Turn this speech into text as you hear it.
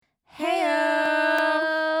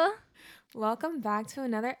welcome back to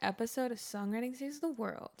another episode of Songwriting Saves the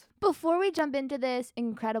World. Before we jump into this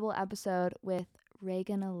incredible episode with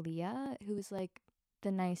Reagan Aaliyah, who's like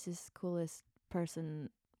the nicest, coolest person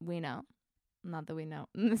we know. Not that we know.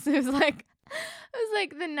 It was like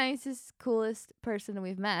the nicest, coolest person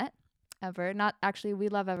we've met ever. Not actually, we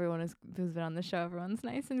love everyone who's been on the show. Everyone's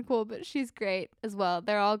nice and cool, but she's great as well.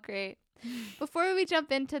 They're all great. Before we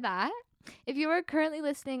jump into that, if you are currently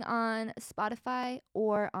listening on Spotify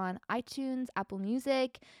or on iTunes, Apple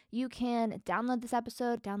Music, you can download this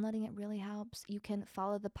episode. Downloading it really helps. You can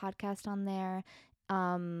follow the podcast on there.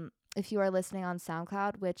 If you are listening on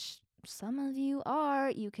SoundCloud, which some of you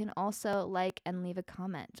are, you can also like and leave a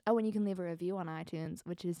comment. Oh, and you can leave a review on iTunes,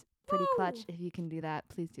 which is pretty clutch. If you can do that,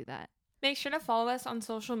 please do that. Make sure to follow us on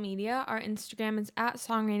social media. Our Instagram is at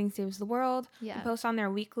Songwriting Saves the World. Yeah. We post on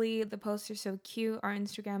there weekly. The posts are so cute. Our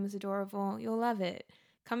Instagram is adorable. You'll love it.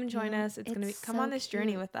 Come and join us. Come on this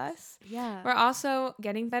journey with us. Yeah. We're also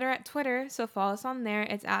getting better at Twitter, so follow us on there.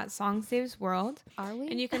 It's at Song Saves World. Are we?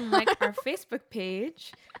 And you can like our Facebook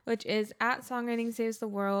page, which is at Songwriting Saves the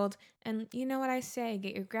World. And you know what I say,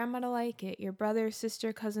 get your grandma to like it, your brother,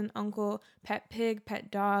 sister, cousin, uncle, pet pig,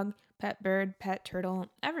 pet dog, pet bird, pet turtle,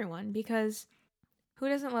 everyone, because who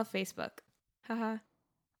doesn't love Facebook? Haha.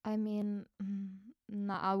 I mean,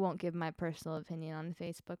 I won't give my personal opinion on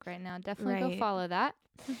Facebook right now. Definitely go follow that.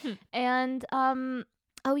 And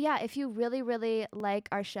oh yeah, if you really, really like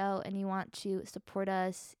our show and you want to support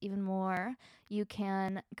us even more, you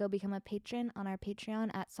can go become a patron on our Patreon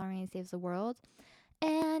at Songwriting Saves the World.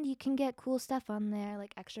 And you can get cool stuff on there,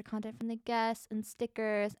 like extra content from the guests and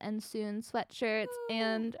stickers and soon sweatshirts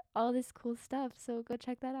and all this cool stuff. So go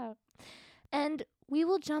check that out. And we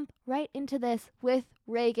will jump right into this with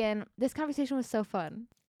Reagan. This conversation was so fun.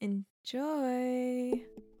 Enjoy.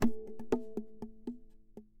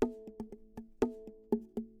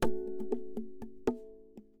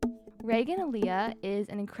 Reagan Aaliyah is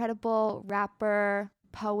an incredible rapper,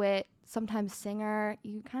 poet, sometimes singer.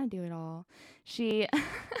 You kind of do it all. She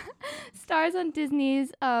stars on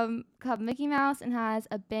Disney's Club Mickey Mouse and has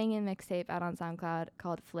a banging mixtape out on SoundCloud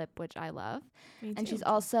called Flip, which I love. Me too. And she's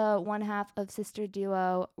also one half of sister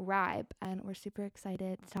duo Ribe, and we're super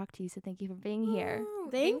excited to talk to you. So thank you for being here.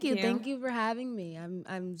 Thank you. Thank you for having me.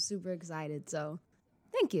 I'm super excited. So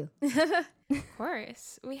thank you. Of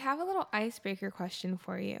course. We have a little icebreaker question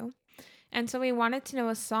for you. And so we wanted to know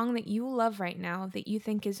a song that you love right now that you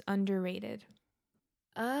think is underrated.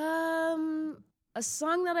 A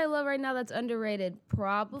song that I love right now that's underrated,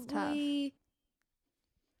 probably.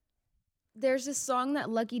 There's this song that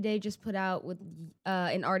Lucky Day just put out with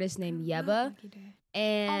an artist named Yebba.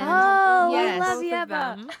 And yes, I love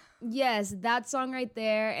Yebba. Yes, that song right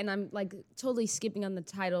there, and I'm like totally skipping on the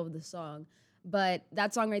title of the song, but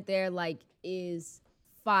that song right there like is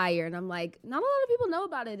fire, and I'm like, not a lot of people know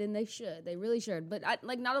about it, and they really should, but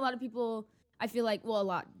not a lot of people, I feel like, well, a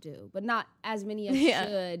lot do, but not as many as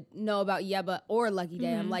should know about Yebba or Lucky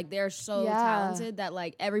Day. I'm like, they're so talented that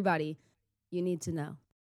like everybody, you need to know.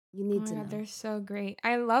 You need to know. They're so great.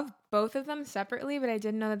 I love both of them separately, but I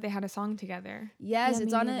didn't know that they had a song together. Yes,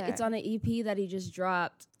 it's on an EP that he just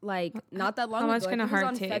dropped like not that long ago. How much can a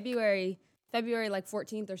heart take? February like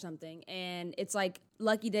 14th or something, and it's like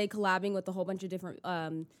Lucky Day collabing with a whole bunch of different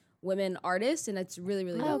women artists, and it's really,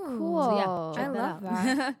 really dope. dope. Cool. So yeah, I love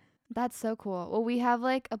that. That's so cool. Well, we have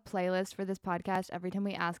like a playlist for this podcast. Every time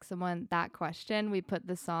we ask someone that question, we put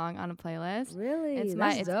the song on a playlist. Really? It's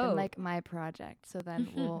dope. been like my project. So then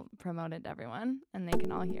we'll promote it to everyone and they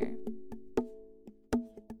can all hear.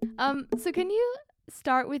 So can you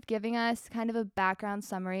start with giving us kind of a background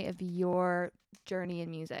summary of your journey in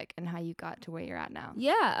music and how you got to where you're at now?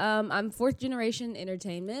 Yeah, I'm fourth generation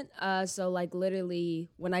entertainment. So like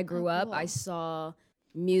literally when I grew up, I saw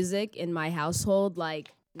music in my household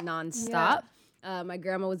like nonstop. My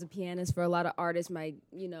grandma was a pianist for a lot of artists. My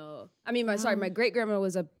great grandma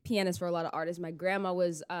was a pianist for a lot of artists. My grandma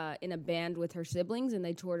was in a band with her siblings, and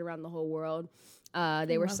they toured around the whole world.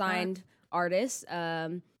 They were signed artists.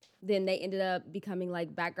 Then they ended up becoming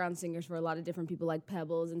like background singers for a lot of different people, like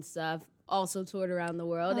Pebbles and stuff. Also toured around the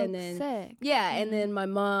world. Oh, and then sick. And then my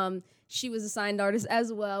mom, she was a signed artist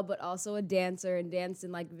as well, but also a dancer and danced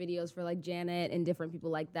in like videos for like Janet and different people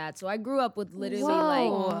like that. So I grew up with literally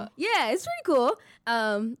it's pretty cool.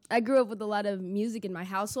 I grew up with a lot of music in my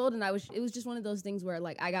household, and it was just one of those things where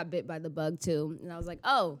like I got bit by the bug too, and I was like,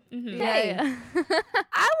 hey,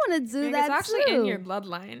 I want to do that too. It's actually in your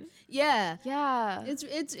bloodline. Yeah. Yeah.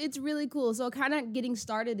 It's really cool. So kind of getting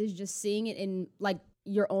started is just seeing it in like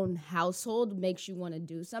your own household makes you want to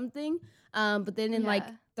do something. But then in like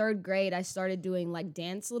third grade, I started doing like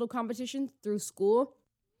dance little competitions through school.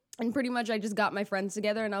 And pretty much I just got my friends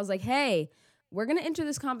together and I was like, hey, we're going to enter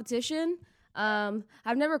this competition. I've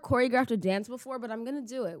never choreographed a dance before, but I'm going to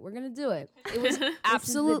do it. We're going to do it. It was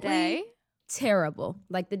absolutely terrible.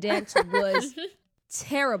 Like the dance was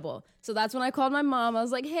terrible. So that's when I called my mom. I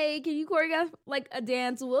was like, hey, can you choreograph like a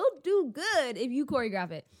dance? We'll do good if you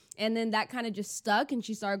choreograph it. And then that kind of just stuck, and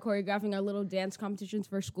she started choreographing our little dance competitions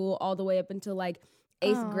for school all the way up until like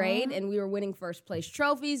 8th grade, and we were winning first place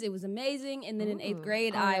trophies. It was amazing. And then in 8th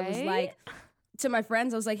grade, I was like, to my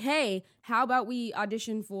friends, I was like, hey, how about we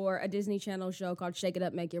audition for a Disney Channel show called Shake It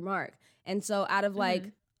Up, Make Your Mark? And so out of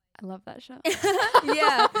like, I love that show.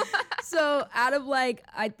 yeah. So out of like,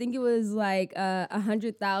 I think it was like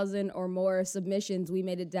 100,000 or more submissions, we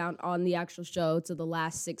made it down on the actual show to the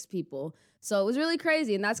last 6 people. So it was really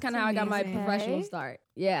crazy. And that's kind of how I got my professional start.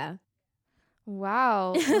 Yeah.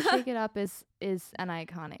 Wow. Well, Shake It Up is an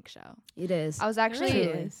iconic show. It is. I was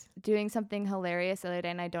actually doing something hilarious the other day,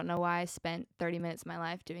 and I don't know why I spent 30 minutes of my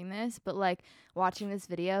life doing this, but like watching this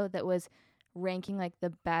video that was ranking like the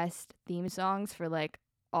best theme songs for like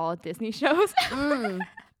all Disney shows.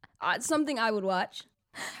 It's something I would watch.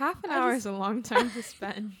 Half an hour is a long time to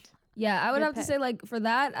spend. Yeah, I would have to say like for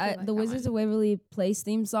that, the Wizards of Waverly Place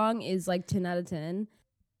theme song is like 10 out of 10.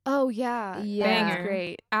 Oh, yeah. Banger.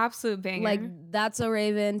 Great. Absolute banger. Like, That's a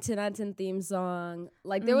Raven, 10 out of 10 theme song.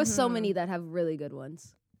 Like, there was so many that have really good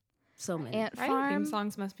ones. So many. Ant Writing Farm. theme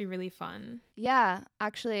songs must be really fun. Yeah,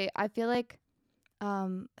 actually, I feel like,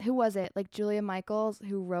 who was it? Like, Julia Michaels,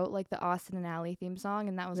 who wrote, like, the Austin and Ally theme song,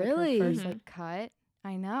 and that was, like, Really? her first, like, cut.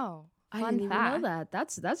 I know. I Fun didn't fact. even know that.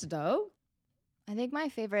 That's dope. I think my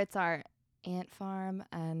favorites are Ant Farm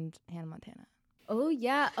and Hannah Montana. Oh,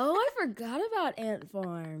 yeah. Oh, I forgot about Ant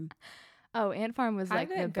Farm. Oh, Ant Farm was, How like,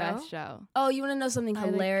 did the it go? best show. Oh, you want to know something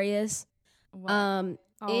hilarious? In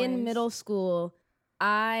Always. middle school,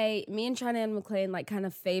 me and China and McLean like kind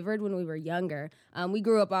of favored when we were younger. We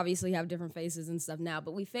grew up, obviously have different faces and stuff now,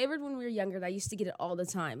 but we favored when we were younger. And I used to get it all the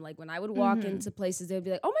time. Like when I would walk into places, they'd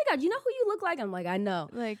be like, "Oh my God, you know who you look like?" I'm like, "I know."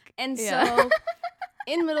 Like, And yeah. so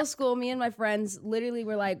in middle school, me and my friends literally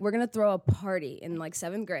were like, "We're gonna throw a party in like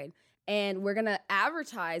 7th grade." And we're going to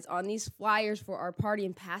advertise on these flyers for our party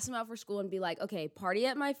and pass them out for school and be like, okay, party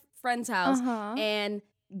at my friend's house and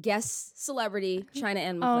guest celebrity, China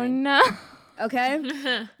and McLean. Oh, no.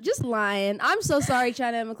 Okay? Just lying. I'm so sorry,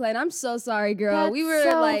 China and McLean. I'm so sorry, girl. That's We were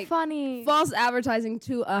so like funny. false advertising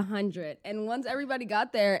to 100. And once everybody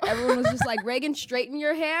got there, everyone was just like, Reagan, straighten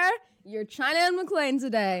your hair. You're China and McLean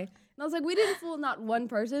today. And I was like, we didn't fool not one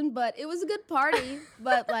person, but it was a good party.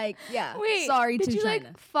 But like, yeah, Wait, sorry to did you China.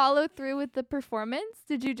 like follow through with the performance?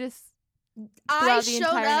 Did you just I throughout the showed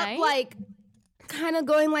entire up night? like kind of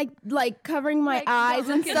going like covering my Like, eyes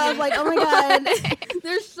don't and look at stuff. me. Like, oh my God,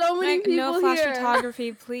 there's so many Like, people no flash here.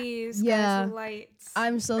 photography, please. Yeah. Guys, lights.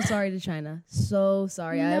 I'm so sorry to China. So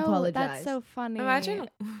sorry. I No, apologize. That's so funny. Imagine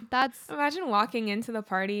walking into the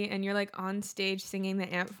party and you're like on stage singing the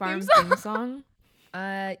Ant Farm theme song.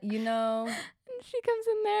 You know, And she comes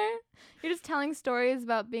in there. You're just telling stories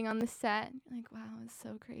about being on the set. You're like, wow, it's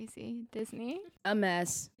so crazy. Disney. a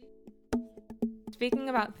mess. Speaking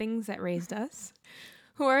about things that raised us,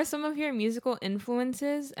 who are some of your musical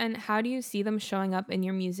influences and how do you see them showing up in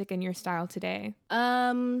your music and your style today?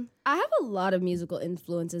 I have a lot of musical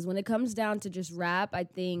influences. When it comes down to just rap, I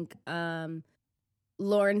think Lauryn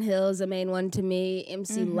Hill is the main one to me.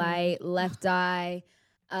 MC Lyte, Left Eye,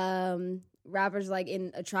 rappers like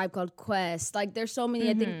in A Tribe Called Quest. Like there's so many.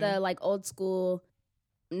 I think the like old school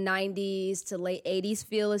 90s to late 80s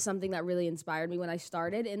feel is something that really inspired me when I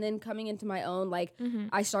started. And then coming into my own, like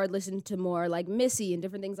I started listening to more like Missy and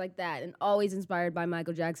different things like that, and always inspired by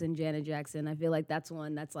Michael Jackson, Janet Jackson. I feel like that's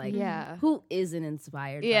one that's like, who isn't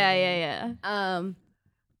inspired by them? Yeah.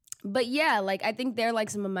 But yeah, like I think they're like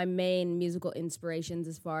some of my main musical inspirations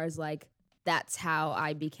as far as like that's how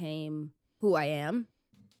I became who I am,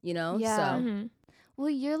 you know? Yeah. So Well,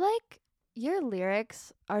 your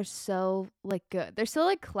lyrics are so like good. They're so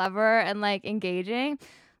like clever and like engaging.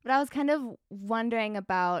 But I was kind of wondering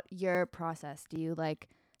about your process. Do you like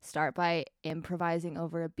start by improvising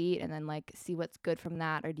over a beat and then like see what's good from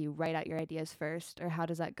that, or do you write out your ideas first, or how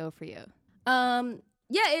does that go for you?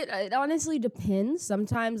 yeah, it honestly depends.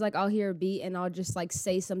 Sometimes like I'll hear a beat and I'll just like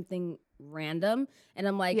say something random and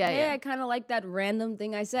I'm like, hey, I kind of like that random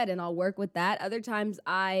thing I said, and I'll work with that. Other times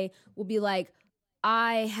I will be like,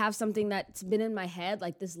 I have something that's been in my head,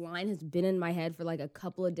 like this line has been in my head for like a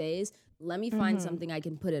couple of days. Let me find something I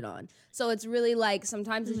can put it on. So it's really like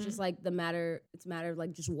sometimes it's just like it's a matter of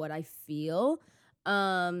like just what I feel.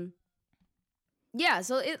 Yeah,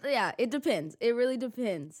 so it depends. It really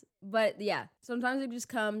depends. But yeah, sometimes it just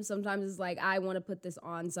comes. Sometimes it's like, I want to put this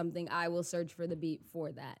on something. I will search for the beat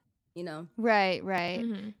for that, you know? Right.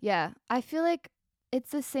 Mm-hmm. Yeah. I feel like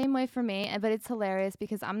it's the same way for me, but it's hilarious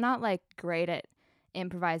because I'm not like great at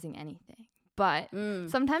improvising anything. But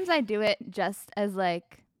sometimes I do it just as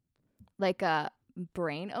like a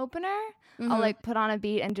brain opener. I'll like put on a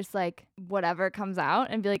beat and just like whatever comes out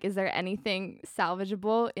and be like, is there anything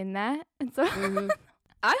salvageable in that? And so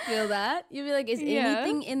I feel that. You'd be like, is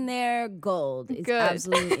anything in there gold? It's Good.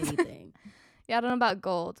 absolutely anything. Yeah, I don't know about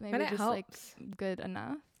gold. Maybe But it just helps. like good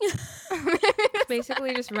enough. It's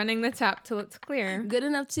basically just running the tap till it's clear. Good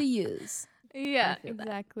enough to use. Yeah, feel that.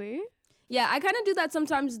 exactly. Yeah, I kind of do that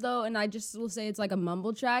sometimes though, and I just will say it's like a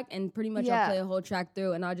mumble track, and pretty much I'll play a whole track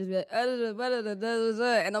through, and I'll just be like,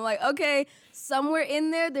 and I'm like, okay, somewhere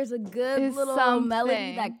in there's a good There's little melody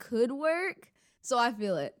something. that could work. So I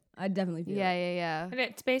feel it. I definitely feel it. Yeah. But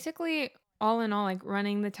it's basically all in all like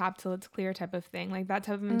running the tap till it's clear type of thing. Like that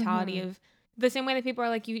type of mentality of the same way that people are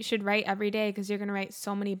like, you should write every day because you're going to write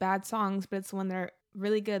so many bad songs, but it's when they're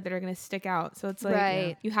really good that are going to stick out. So it's like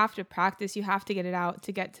Right. you have to practice, you have to get it out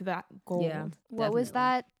to get to that goal. Yeah. What was Definitely.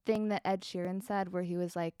 that thing that Ed Sheeran said where he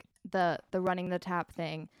was like the running the tap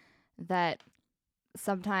thing, that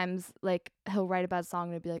sometimes like he'll write a bad song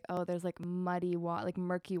and it'd be like, oh, there's like murky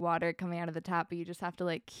water coming out of the tap, but you just have to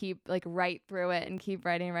like keep like write through it and keep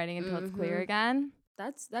writing until it's clear again.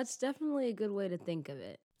 That's definitely a good way to think of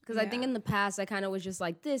it. Because I think in the past I kind of was just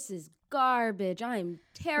like, this is garbage. I'm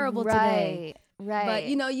terrible today. Right. But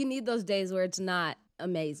you know, you need those days where it's not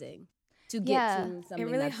amazing to get to something It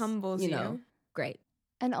really that's, humbles you know, great.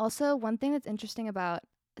 And also one thing that's interesting about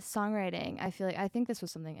songwriting, I think this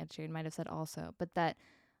was something Ed Sheeran might have said also, but that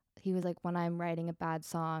he was like, when I'm writing a bad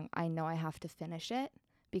song, I know I have to finish it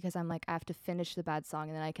because I'm like, I have to finish the bad song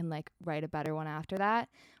and then I can like write a better one after that,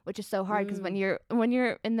 which is so hard because when you're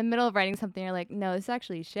in the middle of writing something, you're like, no, this is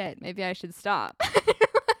actually shit. Maybe I should stop.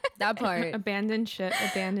 That part. abandon shit.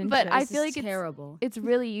 But I This feel is like terrible. it's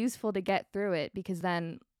really useful to get through it because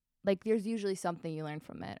then like there's usually something you learn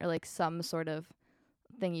from it or like some sort of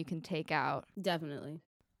thing you can take out. Definitely.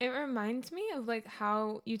 It reminds me of like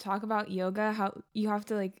how you talk about yoga, how you have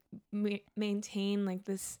to like maintain like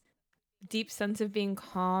this deep sense of being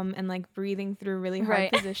calm and like breathing through really hard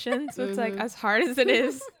Right. positions. So it's like as hard as it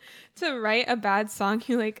is to write a bad song,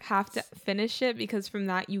 you like have to finish it because from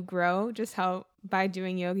that you grow. Just how by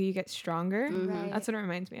doing yoga you get stronger. Right. That's what it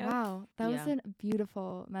reminds me of. Wow, that was Yeah. a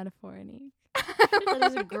beautiful metaphor, Anique. That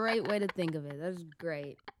is a great way to think of it. That is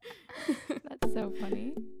great. That's so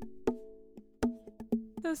funny.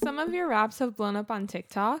 So some of your raps have blown up on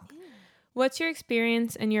TikTok. What's your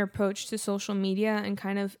experience and your approach to social media and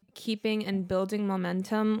kind of keeping and building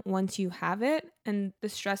momentum once you have it, and the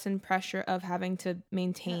stress and pressure of having to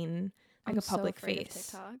maintain like I'm a public so afraid of face?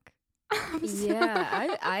 TikTok.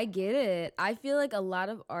 Yeah, I get it. I feel like a lot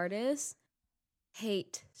of artists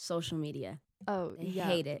hate social media. Oh, They yeah.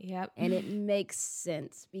 hate it. Yep. And it makes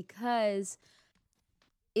sense because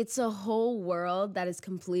it's a whole world that is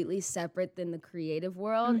completely separate than the creative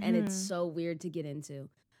world, and it's so weird to get into.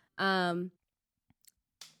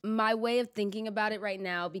 My way of thinking about it right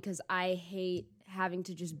now, because I hate having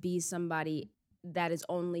to just be somebody that is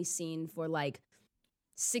only seen for like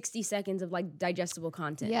 60 seconds of like digestible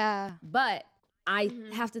content. Yeah. But I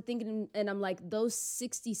have to think, and I'm like, those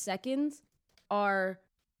 60 seconds are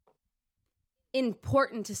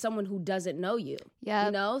important to someone who doesn't know you. Yeah.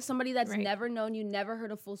 You know, somebody that's Right. never known you, never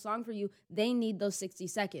heard a full song for you, they need those 60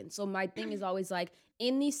 seconds. So my thing is always like,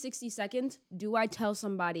 in these 60 seconds, do I tell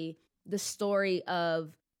somebody the story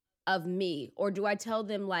of me? Or do I tell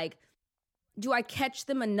them like, do I catch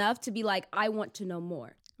them enough to be like, I want to know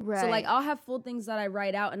more? Right. So like I'll have full things that I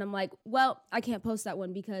write out and I'm like, well, I can't post that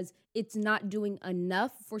one because it's not doing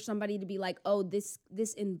enough for somebody to be like, oh, this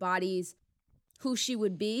embodies who she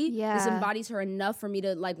would be. This Yeah. embodies her enough for me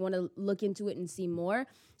to like want to look into it and see more.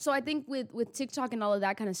 So I think with TikTok and all of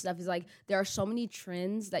that kind of stuff is like there are so many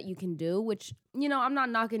trends that you can do, which, you know, I'm not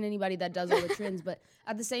knocking anybody that does all the trends, but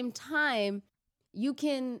at the same time, you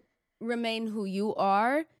can remain who you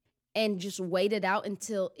are and just wait it out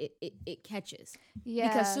until it catches. yeah.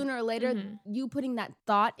 Because sooner or later, you putting that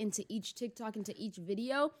thought into each TikTok, into each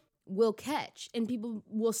video will catch and people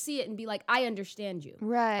will see it and be like, I understand you.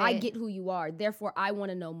 Right. I get who you are. Therefore, I want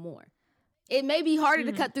to know more. It may be harder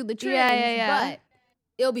to cut through the trends, Yeah. but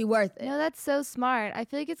it'll be worth it. No, that's so smart. I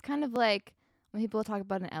feel like it's kind of like when people talk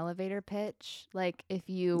about an elevator pitch, like if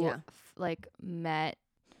you Yeah. like met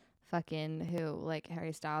fucking like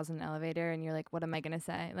Harry Styles in an elevator and you're like, what am I gonna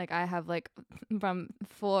say? Like I have like from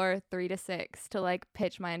 4, 3 to 6 to like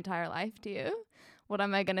pitch my entire life to you. What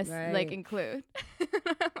am I gonna like include?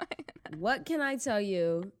 What can I tell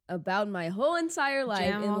you about my whole entire life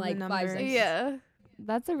Jam in all the like 5 numbers. seconds? Yeah.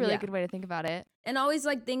 That's a really good way to think about it. And always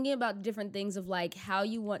like thinking about different things of like how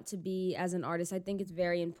you want to be as an artist. I think it's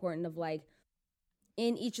very important of like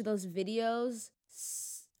in each of those videos,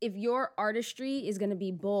 if your artistry is going to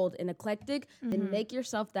be bold and eclectic, then make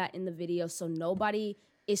yourself that in the video so nobody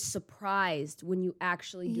is surprised when you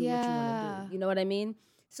actually do what you want to do. You know what I mean?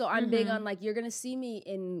 So I'm big on like, you're going to see me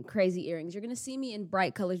in crazy earrings. You're going to see me in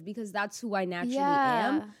bright colors because that's who I naturally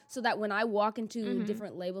am. So that when I walk into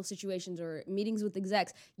different label situations or meetings with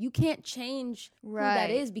execs, you can't change who that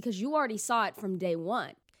is because you already saw it from day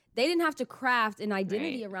one. They didn't have to craft an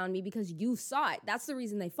identity around me because you saw it. That's the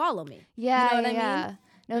reason they follow me. Yeah, you know what I mean?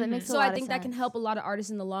 No, that makes a lot So of I think sense. that can help a lot of artists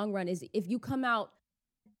in the long run is if you come out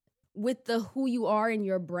with the who you are in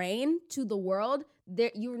your brain to the world,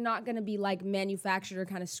 you're not going to be like manufactured or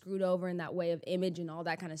kind of screwed over in that way of image and all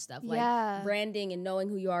that kind of stuff. Like branding and knowing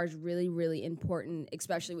who you are is really, really important,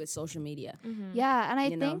 especially with social media. Yeah, and I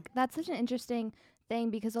think that's such an interesting thing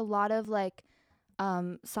because a lot of like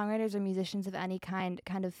songwriters or musicians of any kind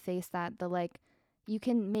of face that like you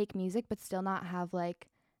can make music but still not have like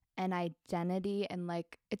an identity and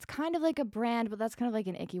like it's kind of like a brand, but that's kind of like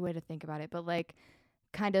an icky way to think about it. But like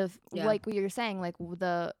kind of like what you're saying, like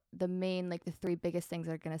the main like the 3 biggest things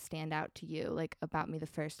that are going to stand out to you like about me the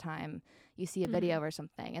first time you see a video or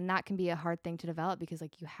something, and that can be a hard thing to develop because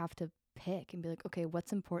like you have to pick and be like, okay,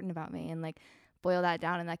 what's important about me, and like boil that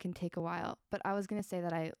down, and that can take a while. But I was gonna say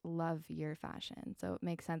that I love your fashion, so it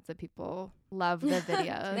makes sense that people love the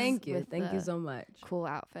videos. Thank you so much. Cool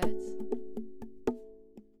outfits.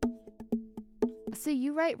 So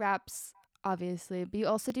you write raps, obviously, but you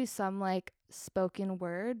also do some like spoken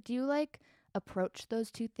word. Do you like approach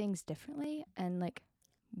those 2 things differently, and like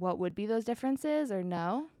what would be those differences, or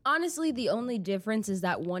no? Honestly, the only difference is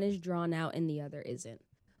that one is drawn out and the other isn't.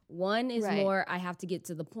 One is more, I have to get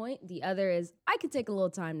to the point. The other is, I could take a little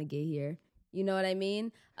time to get here. You know what I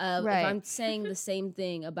mean? If I'm saying the same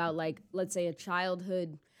thing about, like, let's say a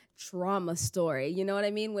childhood trauma story, you know what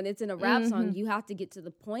I mean? When it's in a rap song, you have to get to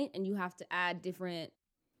the point and you have to add different,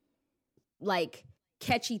 like,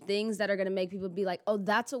 catchy things that are going to make people be like, oh,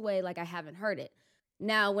 that's a way, like, I haven't heard it.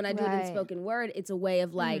 Now, when I do it in spoken word, it's a way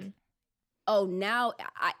of, like, oh, now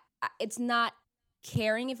it's not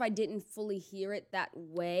caring if I didn't fully hear it that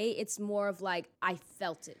way. It's more of like I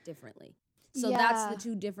felt it differently. So that's the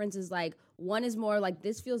 2 differences. Like one is more like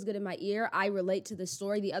this feels good in my ear, I relate to the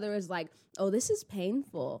story. The other is like, oh, this is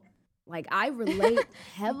painful. Like I relate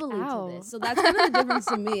heavily to this. So that's kind of the difference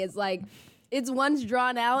to me. It's like it's one's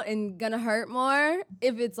drawn out and gonna hurt more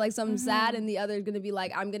if it's like something sad, and the other is gonna be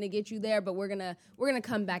like, I'm gonna get you there, but we're gonna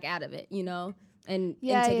come back out of it, you know, and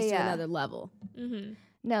take us to another level.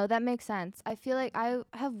 No, that makes sense. I feel like I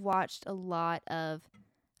have watched a lot of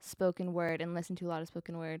spoken word and listened to a lot of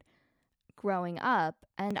spoken word growing up,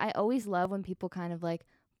 and I always love when people kind of like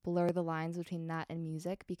blur the lines between that and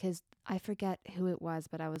music, because I forget who it was,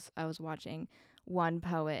 but I was watching one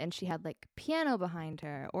poet and she had like piano behind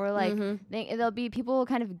her, or like there'll be people will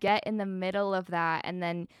kind of get in the middle of that, and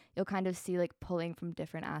then you'll kind of see like pulling from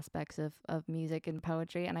different aspects of music and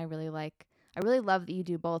poetry, and I really love that you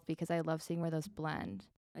do both because I love seeing where those blend.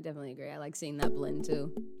 I definitely agree. I like seeing that blend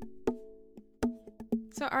too.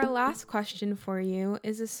 So our last question for you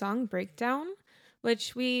is a song breakdown,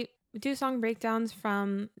 which we do song breakdowns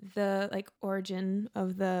from the like origin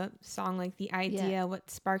of the song, like the idea, what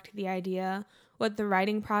sparked the idea, what the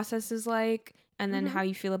writing process is like, and then how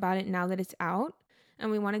you feel about it now that it's out.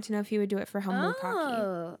 And we wanted to know if you would do it for Humble Cocky.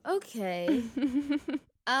 Oh, okay.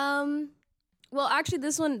 Well, actually,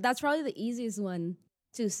 this one, that's probably the easiest one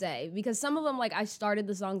to say, because some of them, like, I started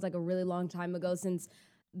the songs like a really long time ago, since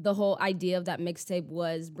the whole idea of that mixtape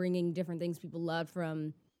was bringing different things people loved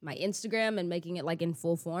from my Instagram and making it like in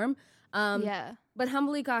full form. But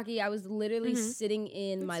Humbly Cocky, I was literally sitting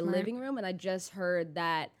in my living room and I just heard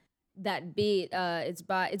that beat. It's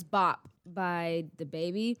Bop by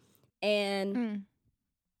DaBaby, and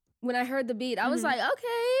when I heard the beat, I was like,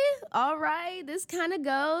 okay, all right, this kind of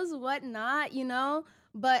goes, whatnot, you know?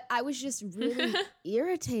 But I was just really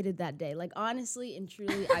irritated that day. Like, honestly and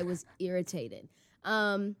truly, I was irritated.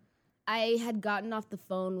 I had gotten off the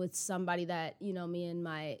phone with somebody that, you know, me and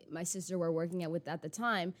my sister were working with at the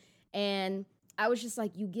time. And I was just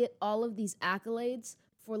like, you get all of these accolades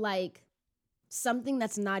for, like, something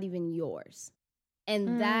that's not even yours.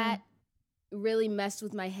 And that really messed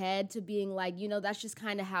with my head to being like, you know, that's just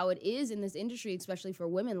kind of how it is in this industry, especially for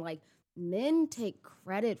women. Like, men take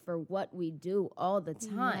credit for what we do all the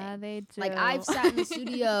time. Yeah, they do. Like, I've sat in the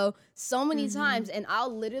studio so many times, and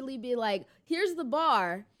I'll literally be like, here's the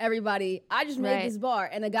bar, everybody. I just made this bar.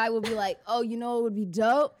 And a guy will be like, oh, you know what would be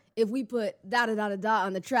dope? If we put da-da-da-da-da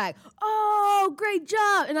on the track. Oh, great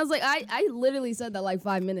job. And I was like, I literally said that like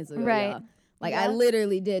 5 minutes ago. Right. Y'all. Like, I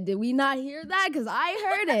literally did. Did we not hear that? Because I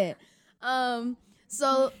heard it.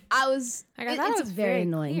 So I was, it's a very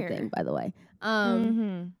annoying thing, by the way.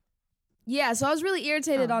 Yeah, so I was really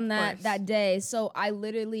irritated on that day. So I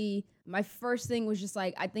literally, my first thing was just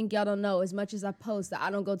like, I think y'all don't know, as much as I post that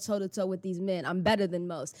I don't go toe-to-toe with these men, I'm better than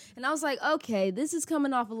most. And I was like, okay, this is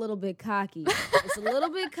coming off a little bit cocky. It's a little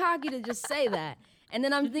bit cocky to just say that. And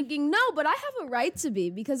then I'm thinking, no, but I have a right to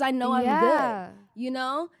be because I know I'm good, you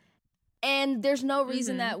know? And there's no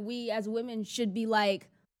reason that we as women should be like,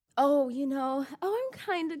 oh, you know, oh, I'm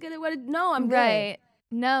kind of good at what no, I'm good. Right.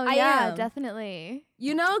 No, I am. Definitely.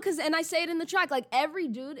 You know, and I say it in the track, like every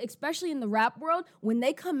dude, especially in the rap world, when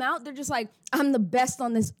they come out, they're just like, I'm the best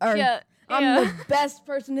on this earth. Yeah. I'm the best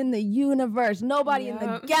person in the universe. Nobody in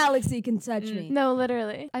the galaxy can touch me. No,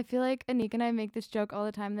 literally. I feel like Anika and I make this joke all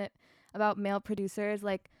the time that about male producers,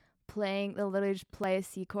 like they'll literally just play a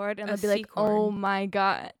C chord and they'll be like, oh my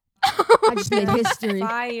God. I just made history.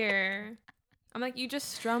 Fire. I'm like, you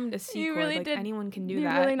just strummed a C chord. Really like did. Anyone can do You're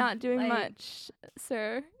that. really not doing Like, much,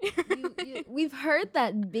 sir. We've heard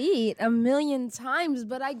that beat a million times,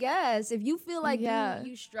 but I guess if you feel like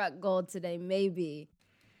you struck gold today, maybe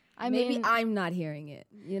I'm not hearing it,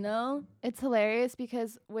 you know? It's hilarious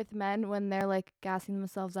because with men, when they're like gassing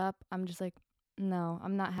themselves up, I'm just like, no,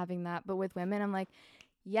 I'm not having that. But with women, I'm like,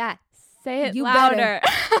 yes, say it louder.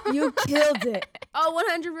 You killed it. Oh,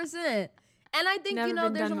 100%. And I think, you know,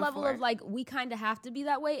 there's a level before. of like, we kind of have to be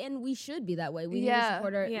that way and we should be that way. We need to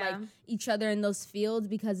support like each other in those fields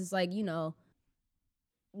because it's like, you know,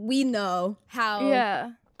 we know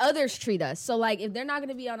how others treat us. So like, if they're not going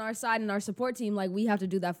to be on our side and our support team, like we have to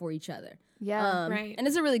do that for each other. Yeah. Right. And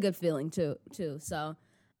it's a really good feeling too. So,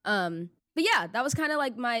 but yeah, that was kind of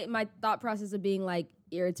like my thought process of being like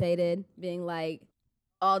irritated, being like,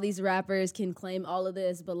 all these rappers can claim all of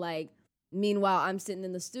this, but like, meanwhile, I'm sitting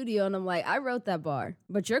in the studio and I'm like, I wrote that bar,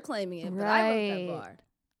 but you're claiming it, but I wrote that bar.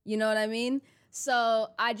 You know what I mean? So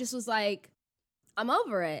I just was like, I'm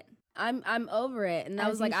over it. I'm over it. And I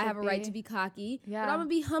was like, I have a right to be cocky, but I'm gonna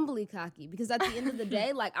be humbly cocky because at the end of the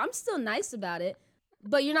day, like I'm still nice about it,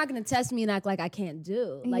 but you're not gonna test me and act like I can't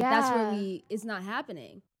do. Like that's where it's not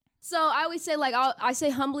happening. So I always say like I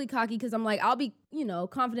say humbly cocky because I'm like I'll be, you know,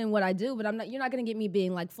 confident in what I do, but you're not gonna get me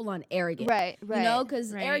being like full on arrogant, right? You know,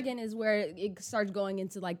 because arrogant is where it starts going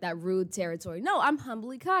into like that rude territory. No, I'm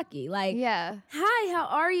humbly cocky. Like, hi, how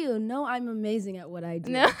are you? No, I'm amazing at what I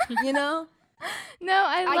do. No. You know, no,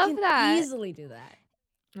 I love that. I can easily do that.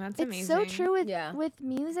 That's amazing. It's so true with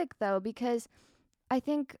music though, because I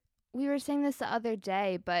think we were saying this the other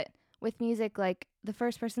day, but with music, like the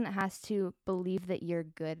first person that has to believe that you're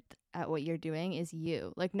good at what you're doing is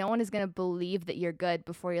you. Like no one is going to believe that you're good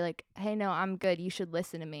before you're like, hey, no, I'm good. You should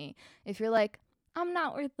listen to me. If you're like, I'm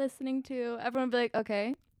not worth listening to, everyone will be like,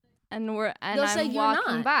 okay. And I'm say you're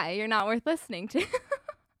walking not. by. You're not worth listening to.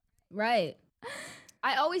 Right.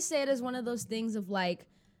 I always say it as one of those things of like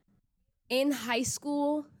in high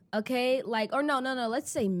school, okay, like, or no,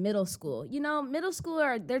 let's say middle school. You know, middle school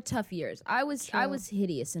they're tough years. I was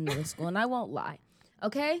hideous in middle school, and I won't lie,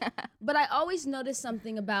 okay? But I always noticed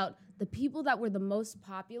something about the people that were the most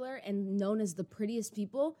popular and known as the prettiest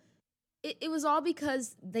people. It was all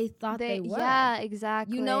because they thought they were. Yeah,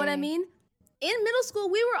 exactly. You know what I mean? In middle school,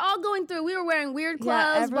 we were all going through. We were wearing weird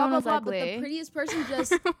clothes, blah, blah, blah. But the prettiest person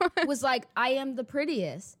just was like, I am the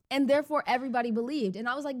prettiest. And therefore, everybody believed. And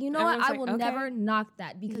I was like, you know Everyone's what? I will never knock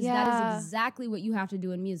that because that is exactly what you have to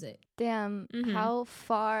do in music. Damn, how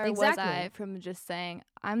far was I from just saying,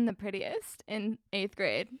 I'm the prettiest in 8th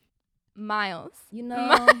grade? Miles. You know?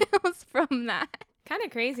 Miles from that. Kind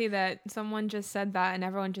of crazy that someone just said that and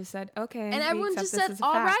everyone just said, okay. And everyone just said,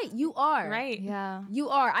 all right, you are. Right. Yeah. You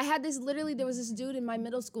are. I had there was this dude in my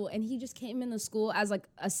middle school and he just came into school as like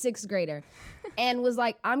a 6th grader and was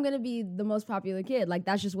like, I'm going to be the most popular kid. Like,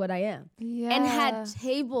 that's just what I am. Yeah. And had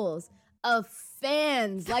tables of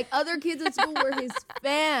fans. Like, other kids at school were his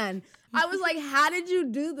fan. I was like, how did you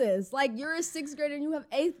do this? Like, you're a 6th grader and you have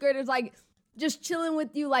 8th graders, like, just chilling with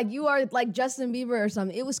you like you are like Justin Bieber or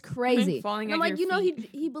something. It was crazy. Falling and I'm at like, your you know, feet.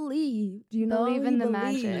 he believed, you know, Believe in the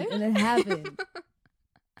magic. and it happened.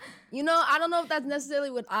 You know, I don't know if that's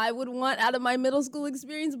necessarily what I would want out of my middle school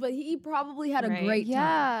experience, but he probably had a great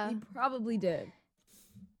time. He probably did.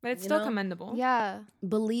 But it's You still know? commendable. Yeah.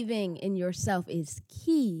 Believing in yourself is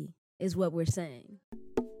key, is what we're saying.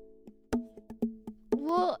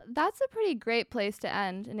 Well, that's a pretty great place to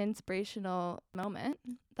end an inspirational moment.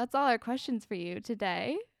 That's all our questions for you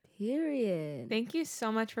today. Period. Thank you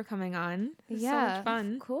so much for coming on. It was so Yeah. much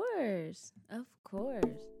fun. Of course. Of course.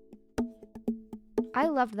 I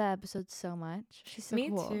loved that episode so much. She's so Me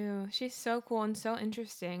cool. too. She's so cool and so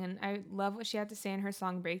interesting. And I love what she had to say in her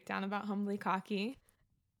song Breakdown about Humbly Cocky.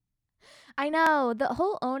 I know. The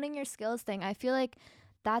whole owning your skills thing, I feel like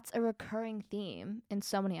that's a recurring theme in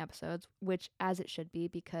so many episodes, which as it should be,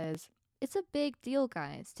 because it's a big deal,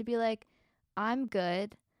 guys, to be like, I'm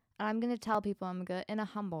good. And I'm going to tell people I'm good in a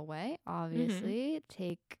humble way, obviously.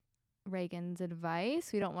 Take Reagan's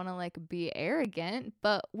advice. We don't want to like be arrogant,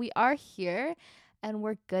 but we are here and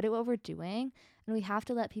we're good at what we're doing. And we have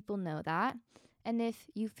to let people know that. And if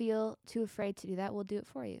you feel too afraid to do that, we'll do it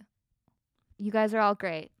for you. You guys are all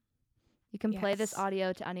great. You can play this Yes.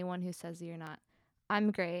 audio to anyone who says you're not.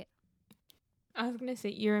 I'm great. I was going to say,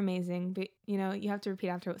 you're amazing, but you know, you have to repeat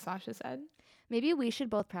after what Sasha said. Maybe we should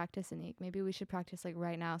both practice, Anik. Maybe we should practice like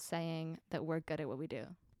right now saying that we're good at what we do.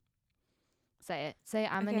 Say it. Say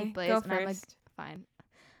I'm Okay, Anik Blaze go and I'm first. fine.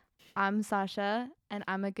 I'm Sasha and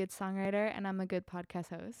I'm a good songwriter and I'm a good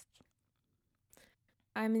podcast host.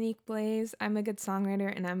 I'm Anik Blaze. I'm a good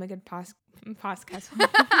songwriter and I'm a good podcast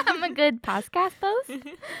I'm a good podcast host.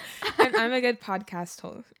 and I'm a good podcast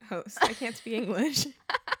host. I can't speak English.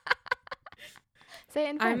 Say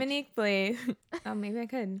it in I'm French. Anik Blaze. Oh, maybe I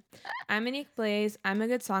could. I'm Anik Blaze. I'm a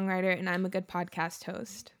good songwriter and I'm a good podcast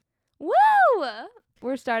host. Woo!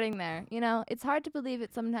 We're starting there. You know, it's hard to believe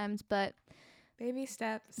it sometimes, but Baby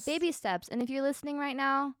steps. baby steps. And if you're listening right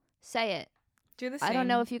now, say it. Do the same. I don't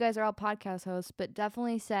know if you guys are all podcast hosts, but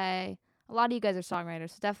definitely say, a lot of you guys are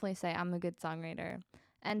songwriters, so definitely say, I'm a good songwriter.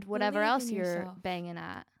 And whatever Believe else in you're yourself. banging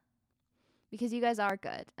at. Because you guys are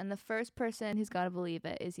good. And the first person who's got to believe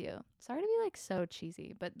it is you. Sorry to be like so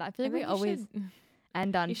cheesy, but I feel like we think you always should-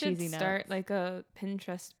 end on You should cheesy start notes. like a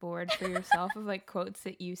Pinterest board for yourself of like quotes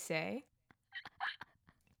that you say.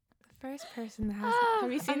 The first person that has.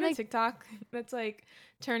 Have you I'm seen the like- TikTok that's like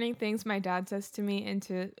turning things my dad says to me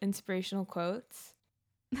into inspirational quotes?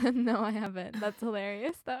 No, I haven't. That's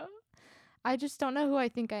hilarious, though. I just don't know who I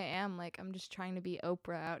think I am. Like, I'm just trying to be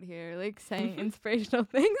Oprah out here, like saying inspirational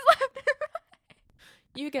things left and right.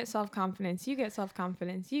 You get self confidence. You get self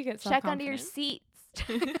confidence. You get self Check confidence. under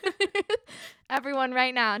your seats. Everyone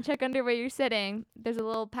right now, check under where you're sitting. There's a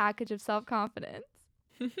little package of self-confidence.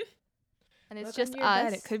 And it's Look just under your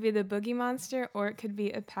bed. us. It could be the Boogie Monster or it could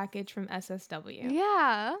be a package from SSW.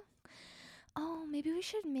 Yeah. Oh, maybe we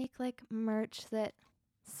should make like merch that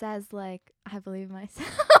says like, I believe in myself.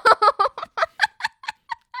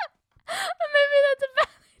 Maybe that's a bad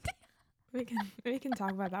idea. We can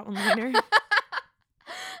talk about that one later.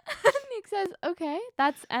 Nick says, okay,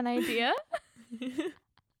 that's an idea.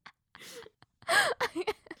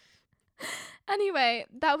 Anyway,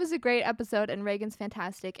 that was a great episode, and Reagan's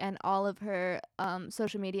fantastic, and all of her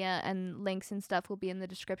social media and links and stuff will be in the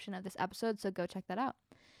description of this episode, so go check that out.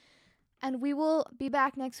 And we will be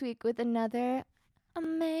back next week with another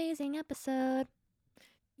amazing episode,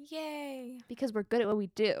 Yay. because we're good at what we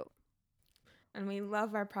do. And we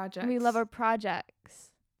love our projects. We love our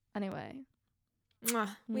projects. Anyway, Mwah.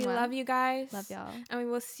 We Mwah. love you guys. love y'all. And we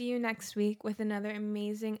will see you next week with another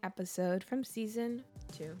amazing episode from season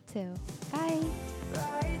 2. Too. Bye.